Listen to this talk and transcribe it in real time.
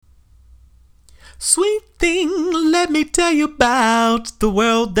Sweet thing, let me tell you about the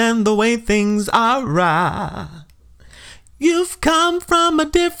world and the way things are right. You've come from a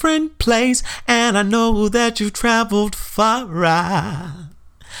different place, and I know that you've traveled far right.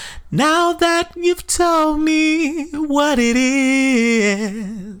 Now that you've told me what it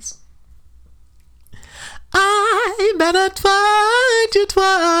is, I better find you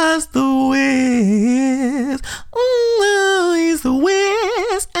twice the Wiz. He's the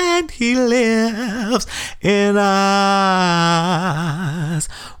Wiz and he lives in us.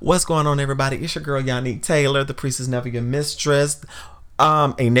 What's going on, everybody? It's your girl, Yannick Taylor. The priest is never your mistress.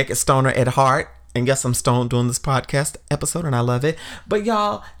 A naked stoner at heart. And yes, I'm stoned doing this podcast episode and I love it. But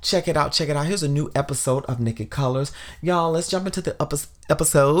y'all, check it out. Here's a new episode of Naked Colors. Y'all, let's jump into the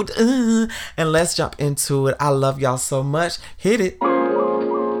episode. And let's jump into it. I love y'all so much. Hit it.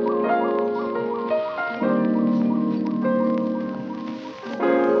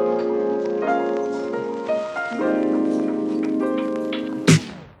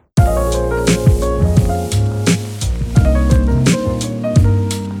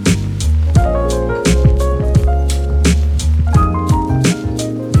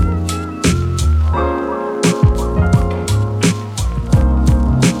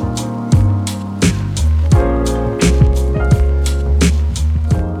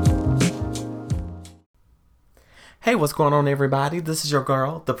 Hey, what's going on, everybody? This is your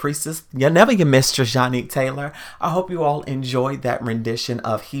girl, the priestess, never your mistress, Yannick Taylor. I hope you all enjoyed that rendition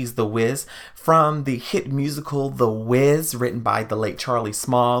of He's the Wiz from the hit musical The Wiz, written by the late Charlie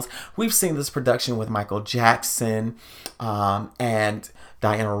Smalls. We've seen this production with Michael Jackson and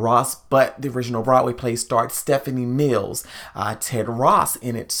Diana Ross, but the original Broadway play starred Stephanie Mills, Ted Ross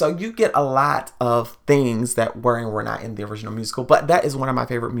in it. So you get a lot of things that were and were not in the original musical, but that is one of my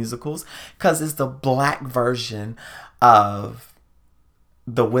favorite musicals because it's the black version of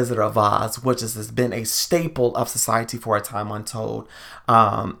The Wizard of Oz, which has been a staple of society for a time untold.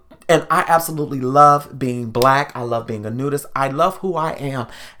 And I absolutely love being black. I love being a nudist. I love who I am.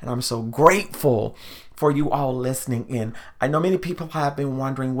 And I'm so grateful for you all listening in. I know many people have been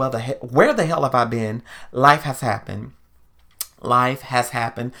wondering, where the hell have I been? Life has happened. Life has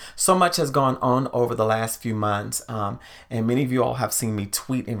happened. So much has gone on over the last few months. And many of you all have seen me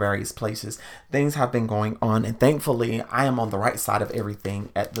tweet in various places. Things have been going on. And thankfully, I am on the right side of everything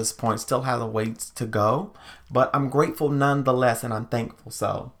at this point. Still have a ways to go. But I'm grateful nonetheless. And I'm thankful.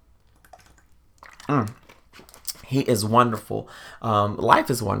 So, he is wonderful.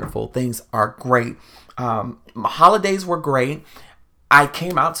 Life is wonderful. Things are great. Holidays were great. I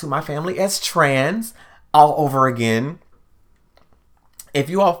came out to my family as trans all over again. If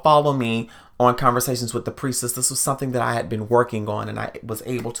you all follow me on Conversations with the Priestess, this was something that I had been working on and I was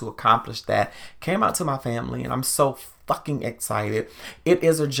able to accomplish that. Came out to my family and I'm so fucking excited. It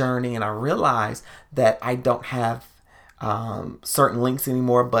is a journey and I realize that I don't have certain links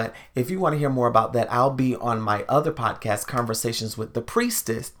anymore, but if you want to hear more about that, I'll be on my other podcast, Conversations with the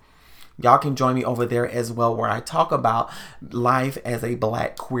Priestess. Y'all can join me over there as well, where I talk about life as a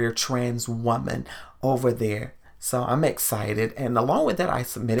black queer trans woman over there. So I'm excited. And along with that, I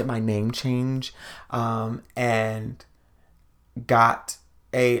submitted my name change and got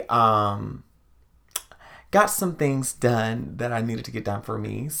some things done that I needed to get done for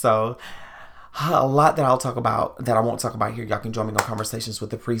me. So a lot that I'll talk about that I won't talk about here. Y'all can join me on Conversations with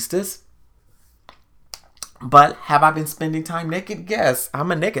the Priestess. But have I been spending time naked? Yes,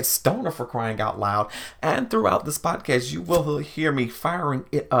 I'm a naked stoner, for crying out loud. And throughout this podcast, you will hear me firing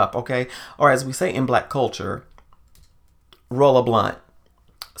it up, okay? Or as we say in black culture, roll a blunt,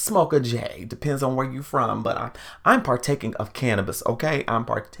 smoke a J. Depends on where you're from, but I'm partaking of cannabis, okay? I'm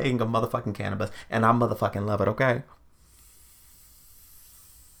partaking of motherfucking cannabis, and I motherfucking love it, okay?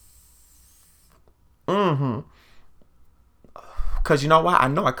 Because you know why? I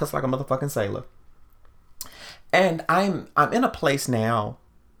know I cuss like a motherfucking sailor. And I'm in a place now,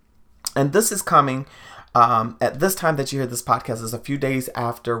 and this is coming at this time that you hear this podcast is a few days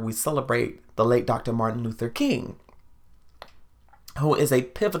after we celebrate the late Dr. Martin Luther King, who is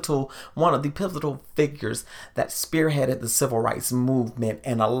one of the pivotal figures that spearheaded the civil rights movement,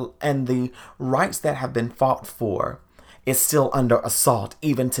 and the rights that have been fought for is still under assault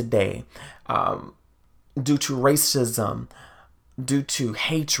even today due to racism, due to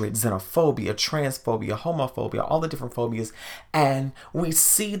hatred, xenophobia, transphobia, homophobia, all the different phobias. And we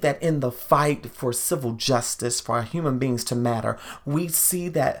see that in the fight for civil justice, for our human beings to matter, we see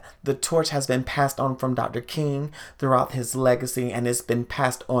that the torch has been passed on from Dr. King throughout his legacy, and it's been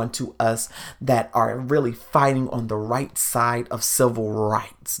passed on to us that are really fighting on the right side of civil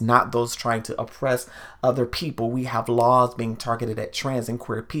rights, not those trying to oppress other people. We have laws being targeted at trans and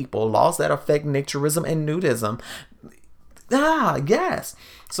queer people, laws that affect naturism and nudism. Yes.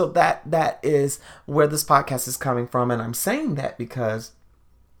 So that is where this podcast is coming from. And I'm saying that because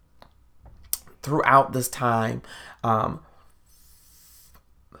throughout this time,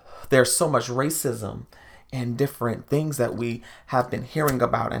 there's so much racism and different things that we have been hearing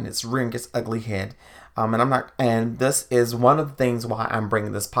about, and it's rearing its ugly head. And this is one of the things why I'm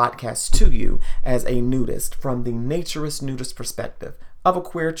bringing this podcast to you as a nudist, from the naturist nudist perspective of a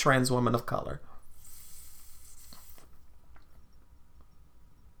queer trans woman of color.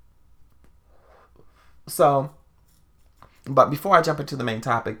 So, but before I jump into the main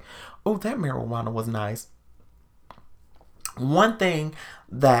topic, oh, that marijuana was nice. One thing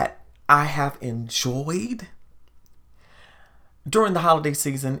that I have enjoyed during the holiday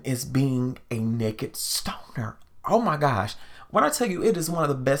season is being a naked stoner. Oh my gosh. When I tell you, it is one of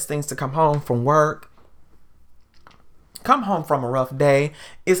the best things to come home from work, come home from a rough day.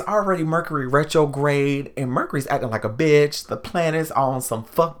 It's already Mercury retrograde, and Mercury's acting like a bitch. The planet's on some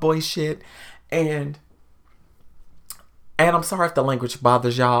fuckboy shit. And I'm sorry if the language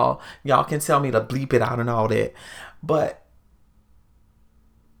bothers y'all. Y'all can tell me to bleep it out and all that. But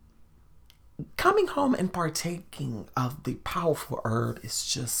coming home and partaking of the powerful herb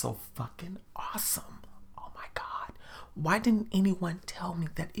is just so fucking awesome. Oh my God. Why didn't anyone tell me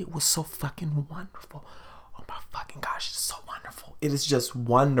that it was so fucking wonderful? Oh my fucking gosh, it's so wonderful. It is just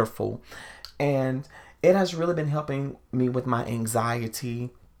wonderful. And it has really been helping me with my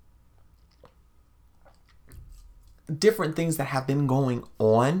anxiety, different things that have been going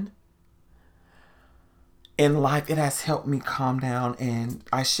on in life. It has helped me calm down. And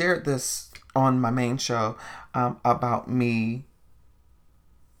I shared this on my main show about me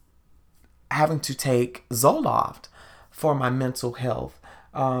having to take Zoloft for my mental health.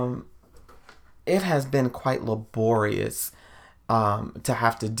 It has been quite laborious to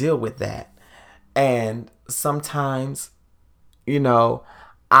have to deal with that. And sometimes,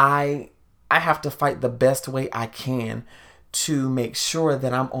 I have to fight the best way I can to make sure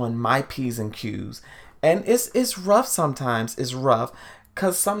that I'm on my P's and Q's. And it's rough sometimes. It's rough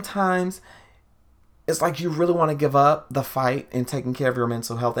because sometimes it's like you really want to give up the fight in taking care of your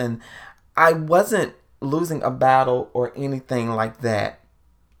mental health. And I wasn't losing a battle or anything like that.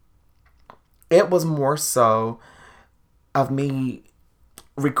 It was more so of me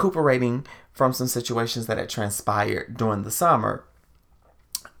recuperating from some situations that had transpired during the summer,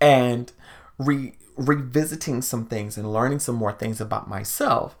 and revisiting some things and learning some more things about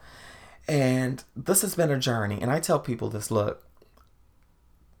myself. And this has been a journey. And I tell people this, look,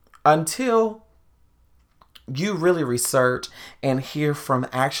 until you really research and hear from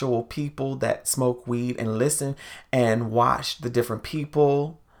actual people that smoke weed and listen and watch the different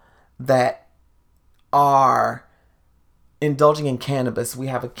people that are indulging in cannabis. We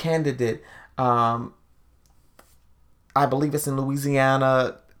have a candidate, I believe it's in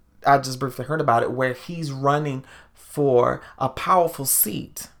Louisiana. I just briefly heard about it, where he's running for a powerful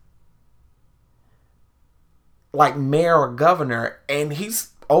seat, like mayor or governor, and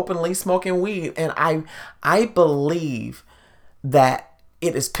he's openly smoking weed. And I believe that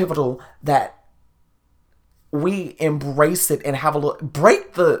it is pivotal that we embrace it and have a look,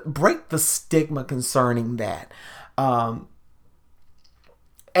 break the stigma concerning that.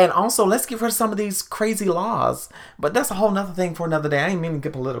 And also, let's get rid of some of these crazy laws. But that's a whole nother thing for another day. I ain't meaning to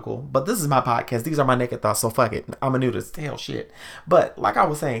get political. But this is my podcast. These are my naked thoughts. So fuck it. I'm a nudist. Hell shit. But like I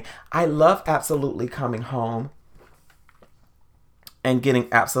was saying, I love absolutely coming home and getting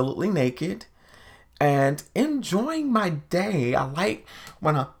absolutely naked and enjoying my day. I like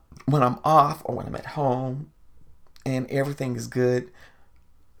when I'm off or when I'm at home and everything is good.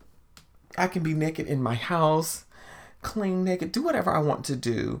 I can be naked in my house, clean naked, do whatever I want to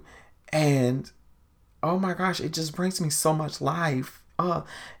do. And oh my gosh, it just brings me so much life.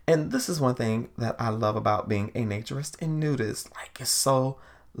 And this is one thing that I love about being a naturist and nudist. Like, it's so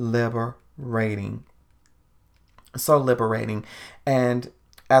liberating. So liberating. And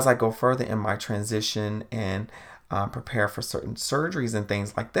as I go further in my transition and prepare for certain surgeries and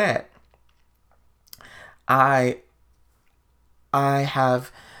things like that, I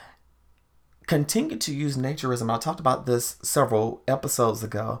have continued to use naturism. I talked about this several episodes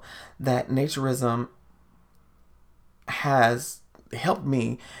ago, that naturism has helped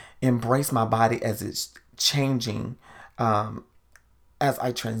me embrace my body as it's changing, as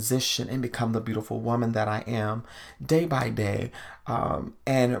I transition and become the beautiful woman that I am day by day,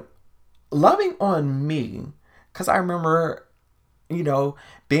 and loving on me. Because I remember,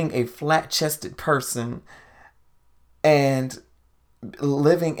 being a flat-chested person and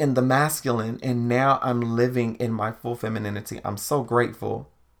living in the masculine, and now I'm living in my full femininity. I'm so grateful.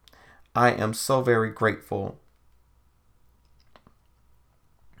 I am so very grateful.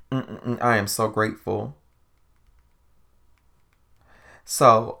 I am so grateful.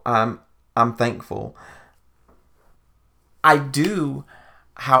 So I'm thankful. I do,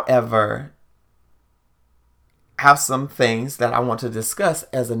 however, have some things that I want to discuss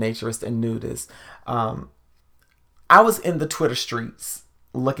as a naturist and nudist. I was in the Twitter streets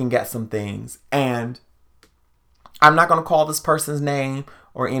looking at some things, and I'm not going to call this person's name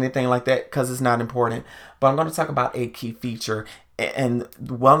or anything like that because it's not important, but I'm going to talk about a key feature and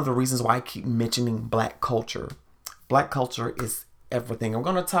one of the reasons why I keep mentioning Black culture. Black culture is everything. I'm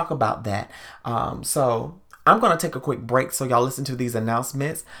going to talk about that. So I'm going to take a quick break so y'all listen to these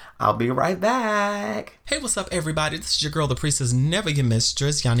announcements. I'll be right back. Hey, what's up, everybody? This is your girl, the priestess, never your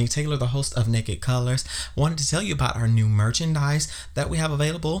mistress, Yanni Taylor, the host of Naked Colors. Wanted to tell you about our new merchandise that we have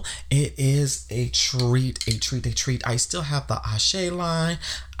available. It is a treat, a treat, a treat. I still have the Ashe line.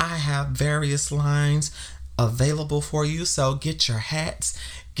 I have various lines available for you. So get your hats,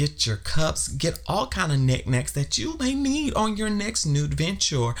 get your cups, get all kind of knickknacks that you may need on your next nude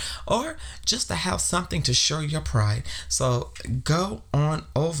venture, or just to have something to show your pride. So go on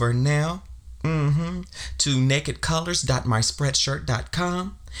over now to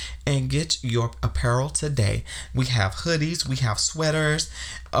nakedcolors.myspreadshirt.com and get your apparel today. We have hoodies, we have sweaters.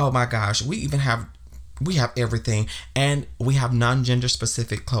 Oh my gosh, we have everything, and we have non-gender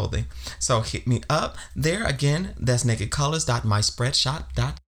specific clothing. So hit me up there. Again, that's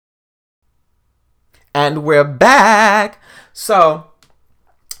nakedcolors.myspreadshirt.com. And we're back. So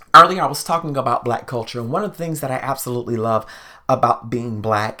earlier I was talking about Black culture, and one of the things that I absolutely love about being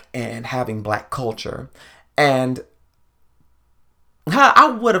Black and having Black culture, and I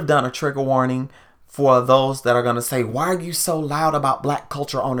would have done a trigger warning for those that are going to say, why are you so loud about Black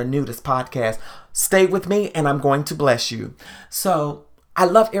culture on a nudist podcast? Stay with me and I'm going to bless you. So I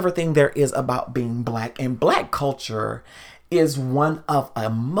love everything there is about being Black, and Black culture is one of a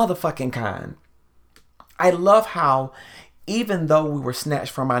motherfucking kind. I love how even though we were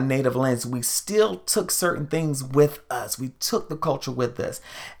snatched from our native lands, we still took certain things with us. We took the culture with us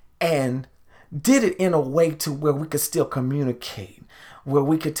and did it in a way to where we could still communicate, where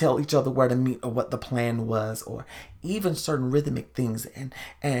we could tell each other where to meet or what the plan was, or even certain rhythmic things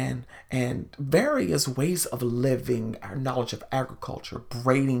and various ways of living, our knowledge of agriculture,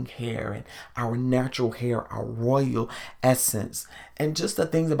 braiding hair, and our natural hair, our royal essence, and just the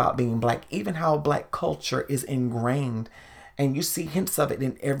things about being Black, even how Black culture is ingrained, and you see hints of it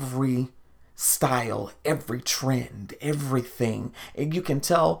in every style, every trend, everything. And you can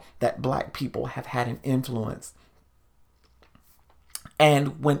tell that Black people have had an influence.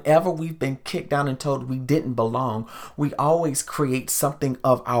 And whenever we've been kicked down and told we didn't belong, we always create something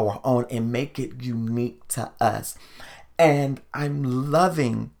of our own and make it unique to us. And I'm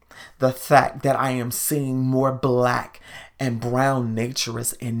loving the fact that I am seeing more Black and brown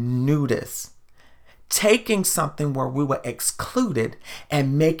naturists and nudists taking something where we were excluded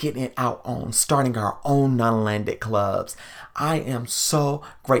and making it our own, starting our own non-landed clubs. I am so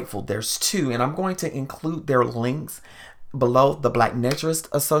grateful. There's two, and I'm going to include their links below: the Black Naturist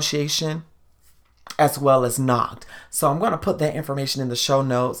Association as well as Knocked. So I'm going to put that information in the show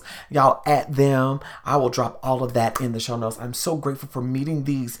notes. Y'all add them. I will drop all of that in the show notes. I'm so grateful for meeting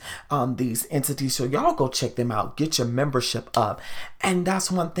these entities. So y'all go check them out. Get your membership up. And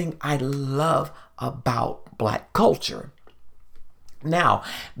that's one thing I love about Black culture. Now,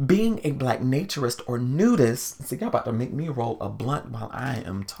 being a Black naturist or nudist, see, y'all about to make me roll a blunt while I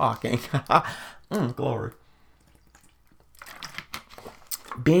am talking. Glory.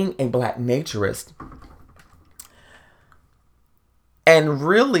 Being a Black naturist and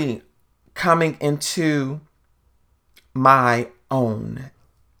really coming into my own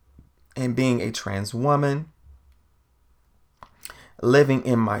and being a trans woman, living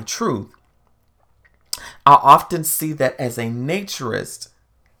in my truth, I often see that as a naturist,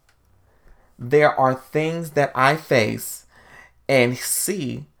 there are things that I face and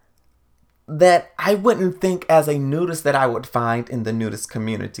see that I wouldn't think as a nudist that I would find in the nudist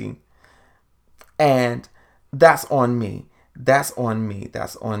community. And that's on me. That's on me.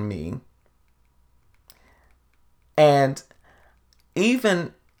 That's on me. And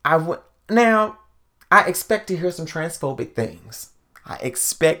even I expect to hear some transphobic things. I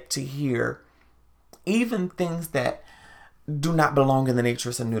expect to hear even things that do not belong in the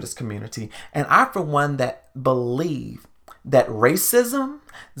naturist and nudist community. And I, for one, that believe that racism,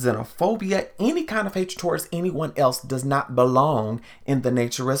 xenophobia, any kind of hatred towards anyone else does not belong in the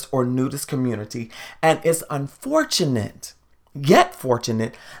naturist or nudist community. And it's unfortunate, yet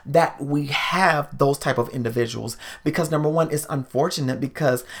fortunate, that we have those type of individuals, because number one, it's unfortunate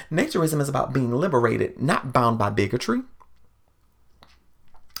because naturism is about being liberated, not bound by bigotry.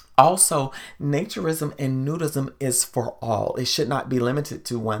 Also, naturism and nudism is for all. It should not be limited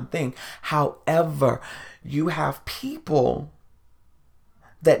to one thing. However, you have people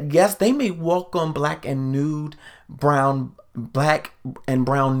that, yes, they may welcome black and brown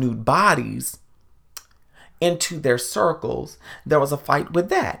nude bodies into their circles. There was a fight with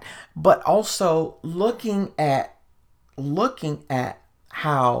that. But also looking at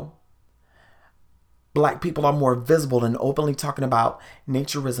how black people are more visible and openly talking about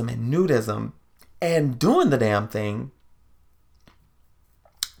naturism and nudism and doing the damn thing,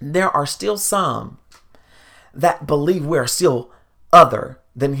 there are still some that believe we're still other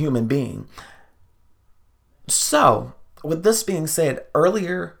than human being. So, with this being said,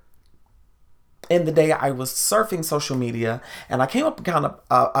 earlier in the day, I was surfing social media and I came up kind of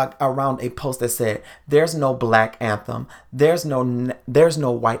around a post that said, "There's no black anthem. There's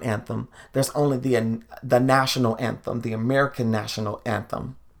no white anthem. There's only the national anthem, the American national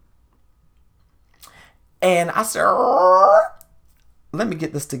anthem." And I said, "Let me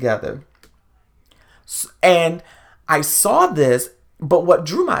get this together." And I saw this, but what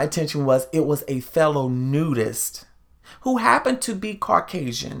drew my attention was it was a fellow nudist who happened to be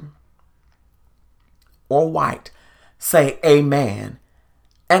Caucasian or white say amen.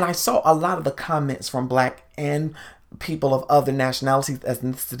 And I saw a lot of the comments from black and people of other nationalities,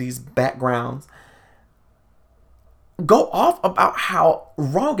 ethnicities, backgrounds go off about how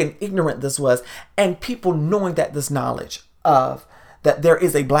wrong and ignorant this was, and people knowing that this knowledge of that there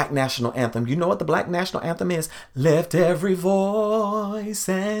is a black national anthem. You know what the black national anthem is? Lift every voice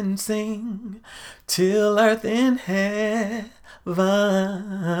and sing till earth and heaven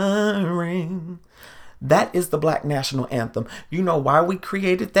ring. That is the black national anthem. You know why we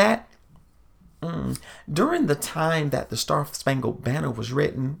created that? During the time that the Star-Spangled Banner was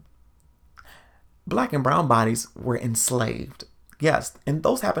written, black and brown bodies were enslaved. Yes, and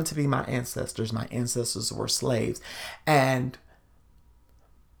those happen to be my ancestors. My ancestors were slaves. And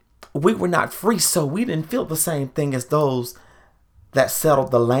we were not free, so we didn't feel the same thing as those that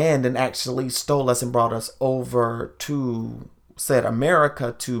settled the land and actually stole us and brought us over to said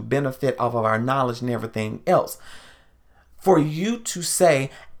America to benefit off of our knowledge and everything else. For you to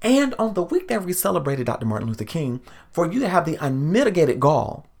say, and on the week that we celebrated Dr. Martin Luther King, for you to have the unmitigated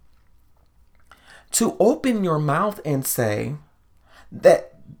gall to open your mouth and say that,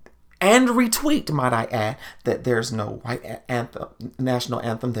 and retweet, might I add, that there's no white anthem, national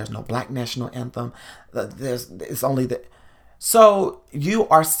anthem, there's no black national anthem, it's only the. So you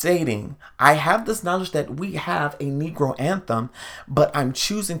are stating, I have this knowledge that we have a Negro anthem, but I'm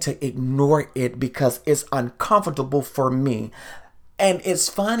choosing to ignore it because it's uncomfortable for me. And it's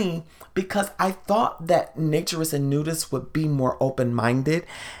funny because I thought that naturists and nudists would be more open-minded,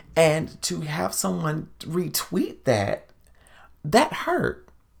 and to have someone retweet that hurt.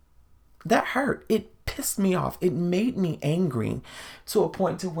 That hurt. It pissed me off. It made me angry to a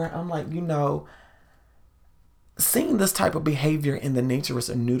point to where I'm like, seeing this type of behavior in the naturist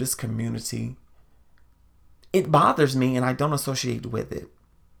or nudist community, it bothers me, and I don't associate with it.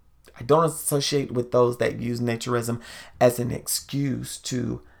 I don't associate with those that use naturism as an excuse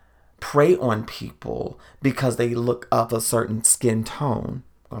to prey on people because they look of a certain skin tone.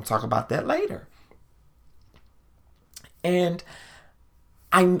 I'm going to talk about that later. And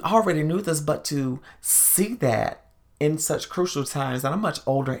I already knew this, but to see that in such crucial times, and I'm much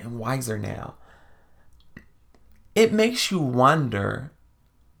older and wiser now, it makes you wonder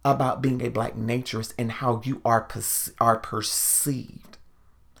about being a black naturist and how you are perceived.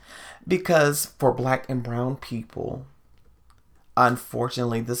 Because for black and brown people,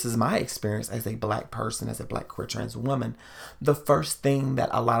 unfortunately, this is my experience as a black person, as a black queer trans woman, the first thing that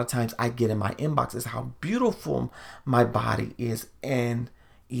a lot of times I get in my inbox is how beautiful my body is, and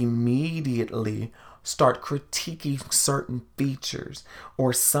immediately start critiquing certain features,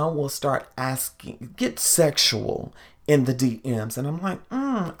 or some will start asking, get sexual in the DMs. And I'm like,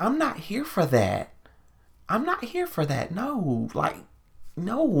 I'm not here for that. I'm not here for that. No,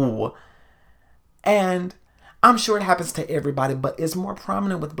 no. And I'm sure it happens to everybody, but it's more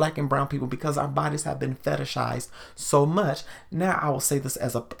prominent with black and brown people because our bodies have been fetishized so much. Now, I will say this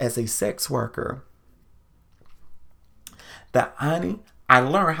as a sex worker. that, honey, I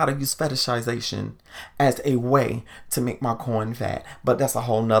learned how to use fetishization as a way to make my coin fat. But that's a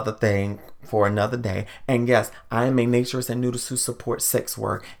whole nother thing for another day. And yes, I am a naturist and nudist who supports sex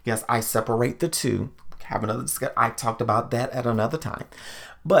work. Yes, I separate the two. Have another discussion. I talked about that at another time.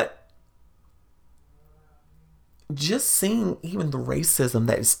 But just seeing even the racism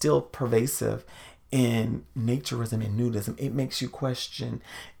that is still pervasive in naturism and nudism, it makes you question,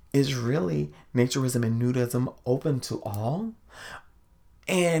 is really naturism and nudism open to all?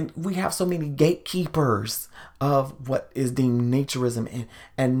 And we have so many gatekeepers of what is deemed naturism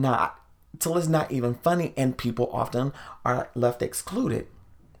and not, till it's not even funny, and people often are left excluded.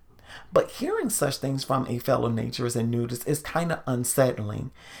 But hearing such things from a fellow naturist and nudist is kind of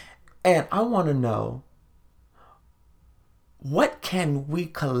unsettling. And I want to know, what can we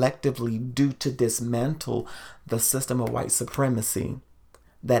collectively do to dismantle the system of white supremacy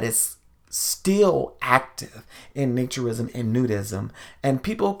that is still active in naturism and nudism? And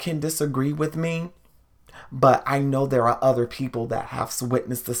people can disagree with me, but I know there are other people that have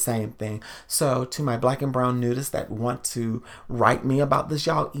witnessed the same thing. So to my black and brown nudists that want to write me about this,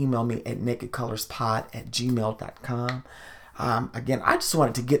 y'all email me at nakedcolorspod@gmail.com. Again, I just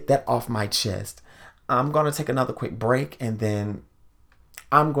wanted to get that off my chest. I'm going to take another quick break, and then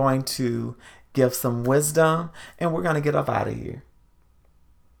I'm going to give some wisdom, and we're going to get up out of here.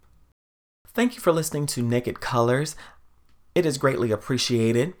 Thank you for listening to Naked Colors. It is greatly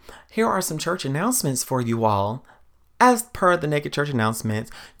appreciated. Here are some church announcements for you all. As per the Naked Church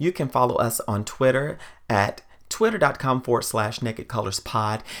announcements, you can follow us on Twitter at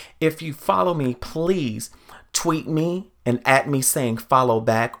twitter.com/nakedcolorspod. If you follow me, please tweet me and at me saying follow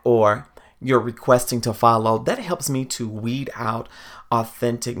back, or you're requesting to follow. That helps me to weed out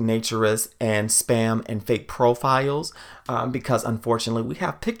authentic naturists and spam and fake profiles, because unfortunately we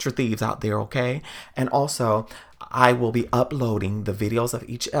have picture thieves out there, okay? And also, I will be uploading the videos of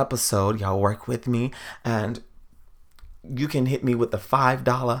each episode. Y'all work with me, and you can hit me with the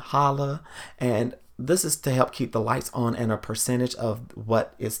 $5 holla, and this is to help keep the lights on, and a percentage of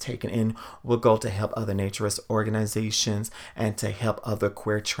what is taken in will go to help other naturist organizations and to help other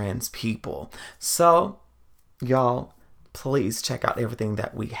queer trans people. So, y'all, please check out everything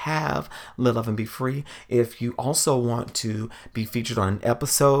that we have. Live, love, and be free. If you also want to be featured on an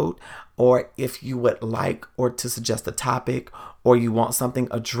episode, or if you would like or to suggest a topic, or you want something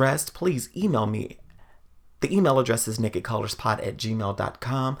addressed, please email me. The email address is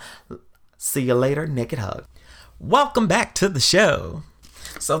nakedcolorspod@gmail.com. See you later. Naked hug. Welcome back to the show.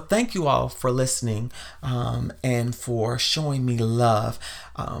 So thank you all for listening, and for showing me love.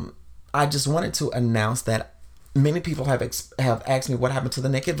 I just wanted to announce that many people have asked me what happened to the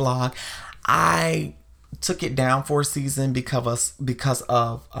Naked Vlog. I took it down for a season because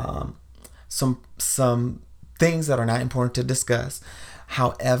of some things that are not important to discuss.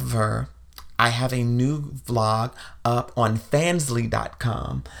 However, I have a new vlog up on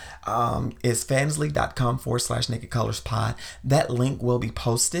fansly.com. It's fansly.com/nakedcolorspod. That link will be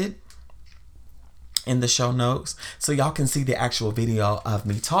posted in the show notes, so y'all can see the actual video of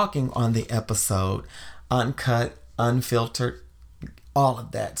me talking on the episode, uncut, unfiltered, all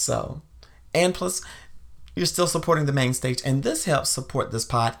of that. So, and plus, you're still supporting the main stage, and this helps support this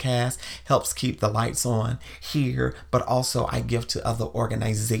podcast, helps keep the lights on here, but also I give to other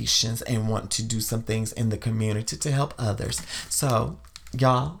organizations and want to do some things in the community to help others. So,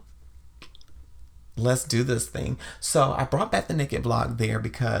 y'all, let's do this thing. So I brought back the Naked Vlog there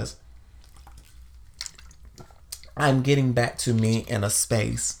because I'm getting back to me in a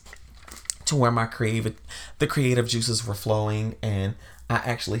space to where the creative juices were flowing, and I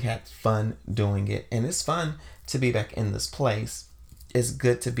actually had fun doing it. And it's fun to be back in this place. It's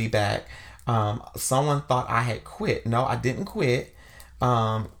good to be back. Someone thought I had quit. No, I didn't quit.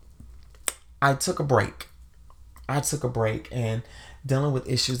 I took a break. And dealing with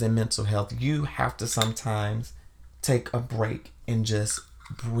issues in mental health, you have to sometimes take a break and just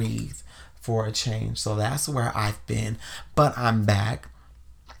breathe for a change. So that's where I've been, but I'm back.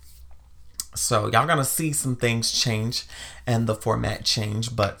 So y'all gonna see some things change and the format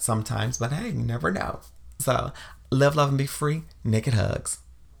change, but hey, you never know. So live, love, and be free. Naked hugs.